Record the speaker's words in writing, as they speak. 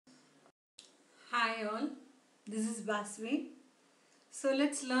Hi all, this is Vasvi. So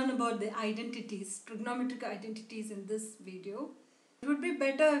let's learn about the identities, trigonometric identities in this video. It would be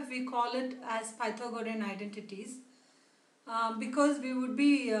better if we call it as Pythagorean identities because we would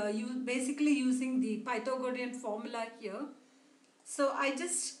be basically using the Pythagorean formula here. So I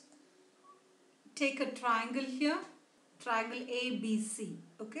just take a triangle here, triangle ABC,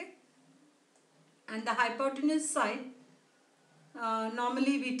 okay? And the hypotenuse side,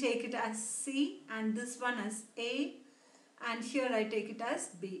 normally we take it as C and this one as A, and here I take it as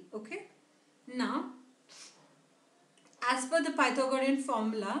B, okay? Now, as per the Pythagorean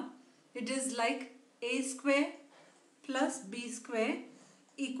formula, it is like A square plus B square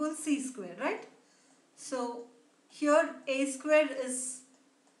equals C square, right? So, here A square is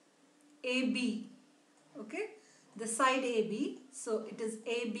AB, okay? The side AB, so it is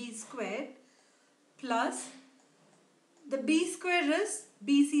AB square plus the B square is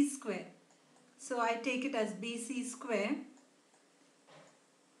BC square. So, I take it as BC square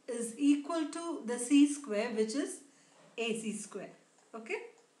is equal to the C square, which is AC square, okay?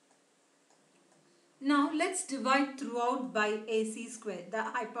 Now let's divide throughout by AC square, the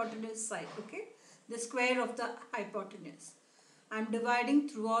hypotenuse side, okay? The square of the hypotenuse. I'm dividing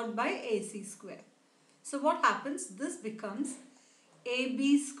throughout by AC square. So what happens? This becomes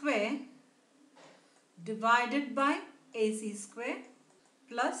AB square divided by AC square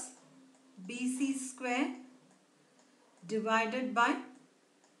plus BC square divided by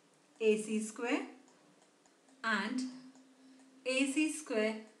AC square and AC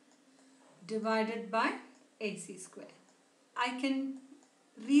square divided by AC square. I can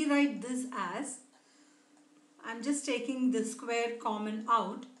rewrite this as, I'm just taking the square common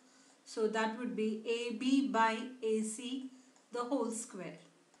out, so that would be AB by AC the whole square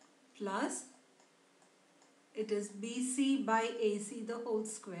plus it is BC by AC the whole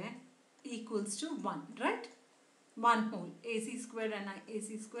square equals to 1, right? 1 whole. AC square and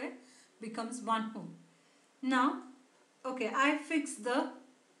AC square becomes 1 whole. Now, okay, I fix the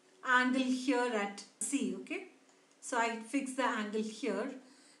angle here at C, okay? So I fix the angle here.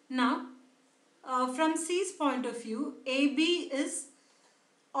 Now, from C's point of view, AB is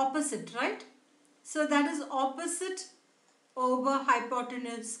opposite, right? So that is opposite over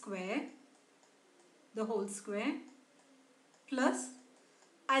hypotenuse square, the whole square, plus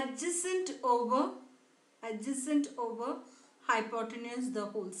adjacent over hypotenuse the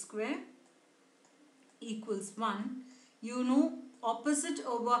whole square equals 1. You know opposite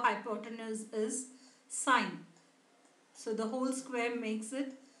over hypotenuse is sine. So the whole square makes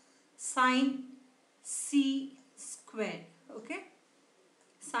it sine C square, okay?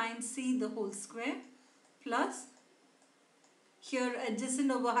 Sine C the whole square plus here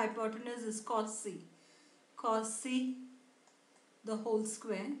adjacent over hypotenuse is cos C. Cos C the whole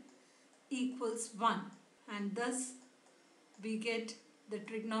square equals 1, and thus we get the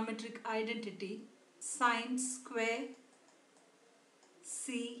trigonometric identity sine square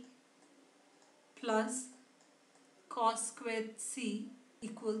C plus cos square C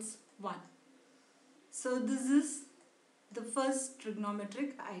equals 1. So this is the first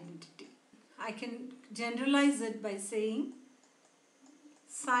trigonometric identity. I can generalize it by saying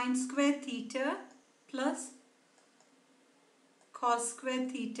sine square theta plus cos square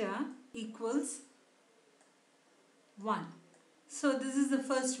theta equals 1. So this is the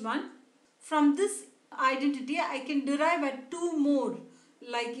first one. From this identity I can derive at 2 more,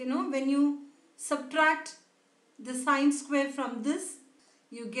 like when you subtract the sine square from this,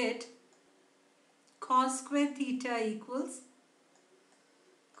 you get cos square theta equals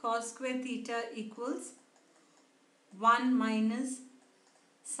 1 minus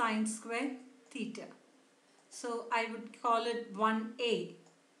sine square theta. So I would call it 1a.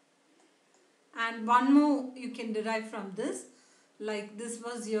 And one more you can derive from this, like this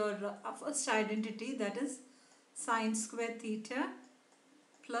was your first identity, that is sine square theta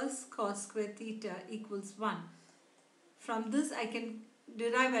plus cos square theta equals 1. From this I can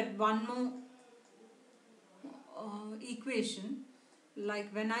derive at one more equation,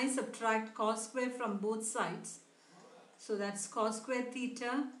 like when I subtract cos square from both sides, so that's cos square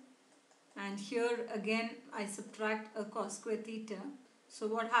theta, and here again I subtract a cos square theta. So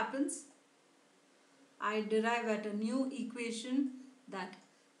what happens? I derive at a new equation that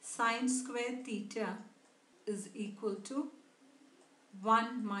sine square theta is equal to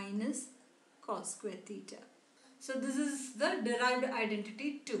 1 minus cos square theta. So this is the derived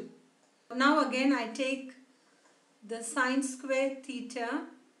identity 2. Now again I take the sine square theta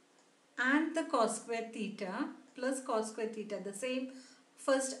and the cos square theta plus cos square theta, the same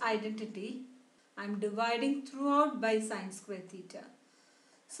first identity. I'm dividing throughout by sine square theta.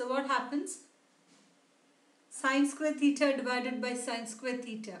 So what happens? sine square theta divided by sine square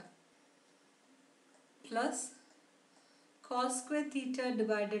theta plus cos square theta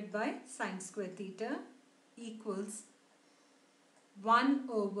divided by sine square theta equals 1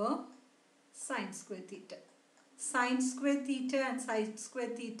 over sine square theta. Sine square theta and sine square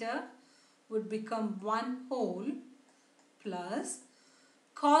theta would become 1 whole plus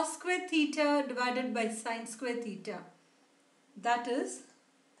cos square theta divided by sine square theta. That is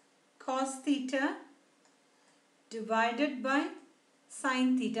cos theta divided by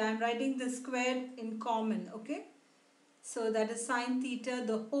sine theta. I am writing the square in common, okay? So that is sine theta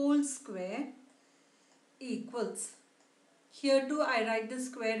the whole square equals, here too I write the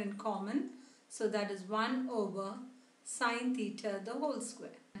square in common, so that is 1 over sine theta the whole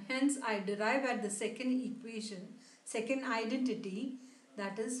square. Hence I derive at the second equation, second identity,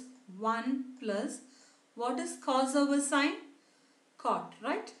 that is 1 plus, what is cos over sine? Cot,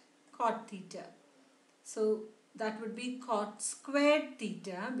 right? Cot theta. So that would be cot squared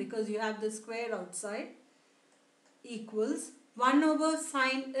theta, because you have the square outside, equals 1 over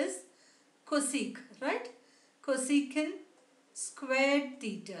sine is cosec, right? Cosecant squared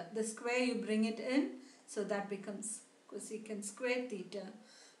theta. The square you bring it in, so that becomes cosecant squared theta.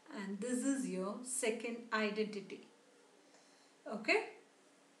 And this is your second identity. Okay?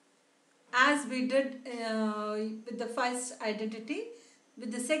 As we did with the first identity,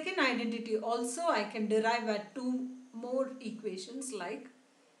 with the second identity also I can derive at 2 more equations, like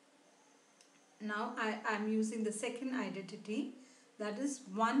now I am using the second identity, that is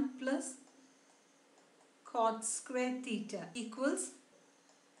 1 plus cot square theta equals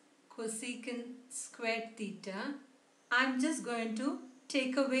cosecant square theta. I am just going to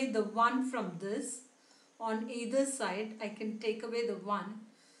take away the 1 from this. On either side I can take away the 1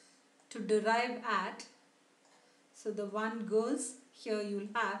 to derive at. So the 1 goes here, you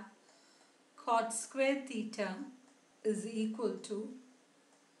will have cot square theta is equal to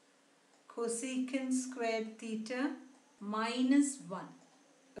cosecant square theta minus 1.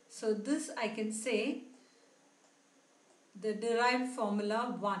 So this I can say the derived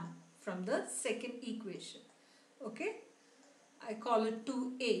formula 1 from the second equation. Okay, I call it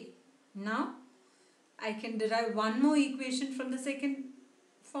 2a. Now I can derive one more equation from the second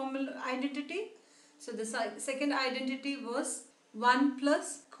formula identity. So the second identity was 1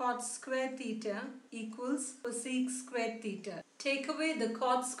 plus cot square theta equals cosec square theta. Take away the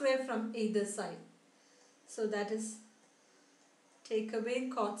cot square from either side. So that is, take away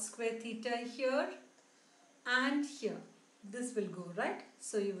cot square theta here and here. This will go, right?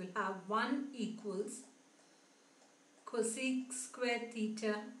 So you will have 1 equals cosec square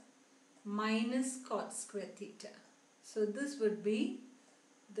theta minus cot square theta. So this would be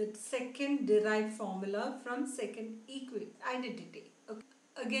the second derived formula from second identity. Okay.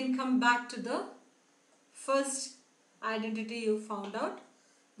 Again come back to the first identity you found out,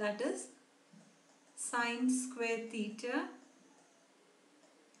 that is sine square theta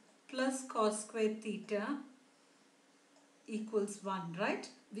plus cos square theta equals 1, right?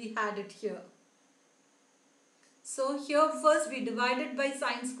 We had it here. So here first we divided by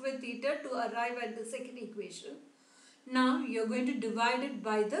sine square theta to arrive at the second equation. Now you are going to divide it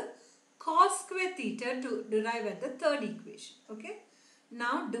by the cos square theta to derive at the third equation. Okay.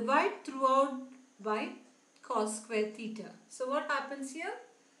 Now divide throughout by cos square theta. So what happens here?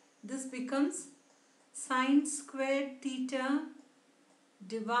 This becomes sine square theta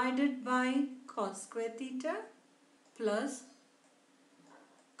divided by cos square theta plus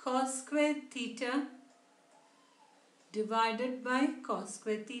cos square theta divided by cos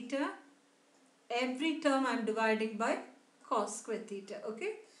square theta. Every term I am dividing by cos square theta,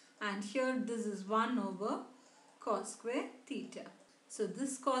 okay? And here this is 1 over cos square theta. So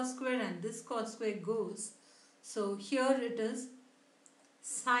this cos square and this cos square goes. So here it is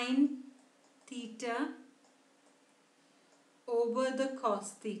sine theta over the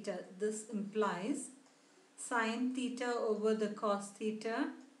cos theta. This implies sine theta over the cos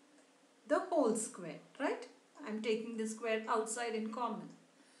theta, the whole square, right? I am taking the square outside in common.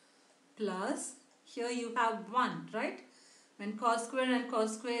 Plus, here you have 1, right? When cos square and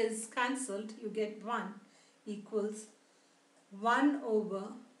cos square is cancelled, you get 1 equals 1 over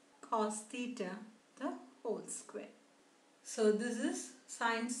cos theta, the whole square. So this is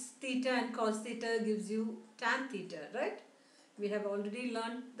sin theta and cos theta gives you tan theta, right? We have already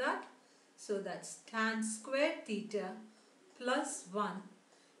learned that. So that's tan square theta plus 1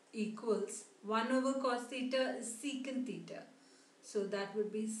 equals 1 over cos theta is secant theta. So that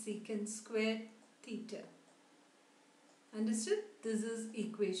would be secant square theta. Understood? This is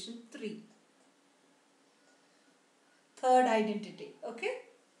equation 3. Third identity. Okay.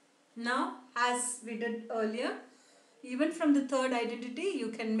 Now, as we did earlier, even from the third identity you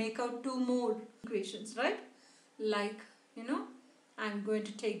can make out two more equations, right? Like, I'm going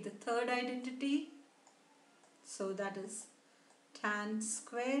to take the third identity. So that is tan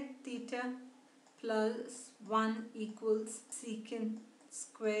square theta plus 1 equals secant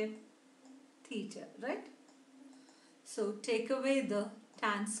square theta, right? So take away the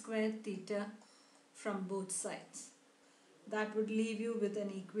tan square theta from both sides. That would leave you with an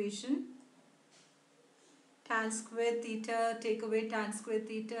equation. Tan square theta, take away tan square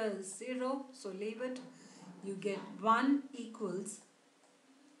theta is 0, so leave it. You get 1 equals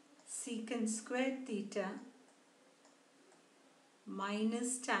secant square theta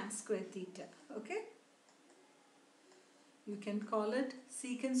minus tan square theta. Okay? You can call it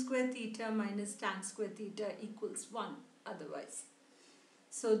secant square theta minus tan square theta equals 1 otherwise.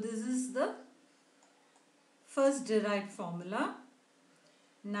 So this is the first derived formula.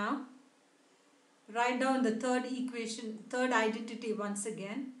 Now write down the third equation, third identity once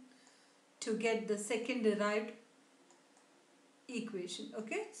again to get the second derived equation.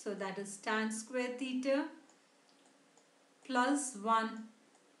 Okay, so that is tan square theta plus 1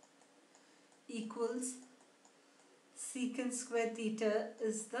 equals secant square theta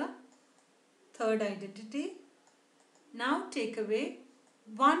is the third identity. Now take away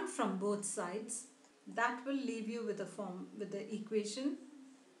 1 from both sides. That will leave you with the equation.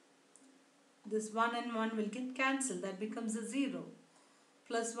 This 1 and 1 will get cancelled. That becomes a 0.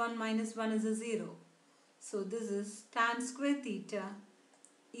 Plus 1 minus 1 is a 0. So this is tan square theta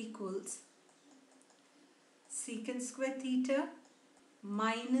equals secant square theta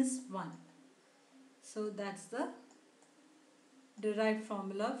minus 1. So that's the derived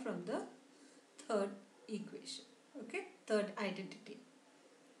formula from the third equation. Okay, third identity.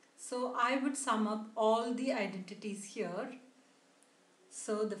 So I would sum up all the identities here.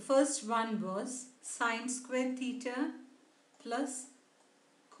 So the first one was sine square theta plus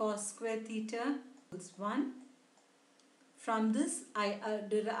cos square theta equals 1. From this I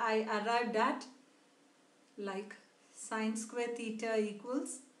arrived at like sine square theta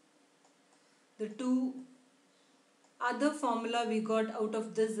equals the two other formula we got out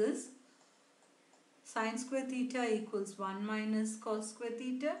of this is sine square theta equals 1 minus cos square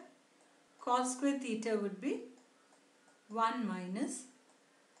theta. Cos square theta would be 1 minus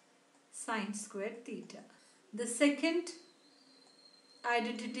sine square theta. The second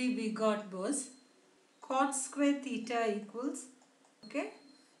identity we got was cot square theta equals, okay,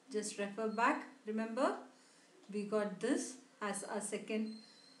 just refer back. Remember, we got this as our second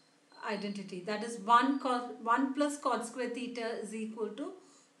identity. That is 1 plus cot square theta is equal to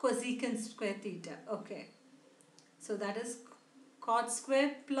cosecant square theta. Okay, so that is cot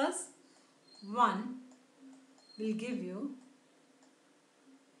square plus 1 will give you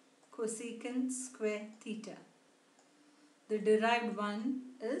cosecant square theta. The derived one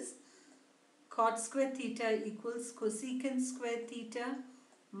is cot square theta equals cosecant square theta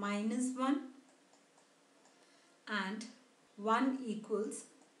minus 1 and 1 equals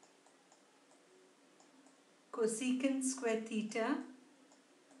cosecant square theta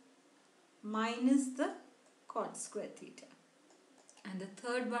minus the cot square theta. And the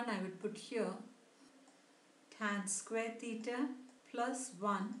third one I would put here, tan square theta plus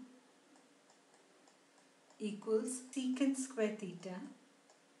 1 equals secant square theta.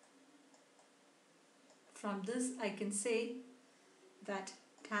 From this I can say that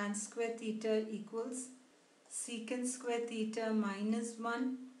tan square theta equals secant square theta minus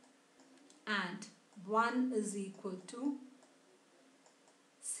 1 and 1 is equal to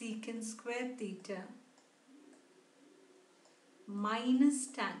secant square theta minus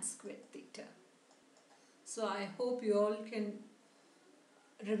tan square theta. So I hope you all can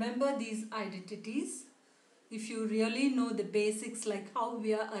remember these identities. If you really know the basics like how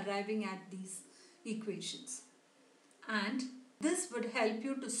we are arriving at these equations. And this would help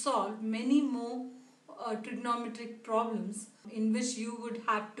you to solve many more trigonometric problems in which you would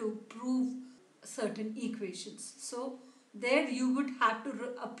have to prove certain equations. So there you would have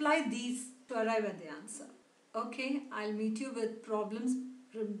to apply these to arrive at the answer. Okay, I'll meet you with problems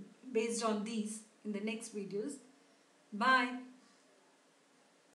based on these in the next videos. Bye.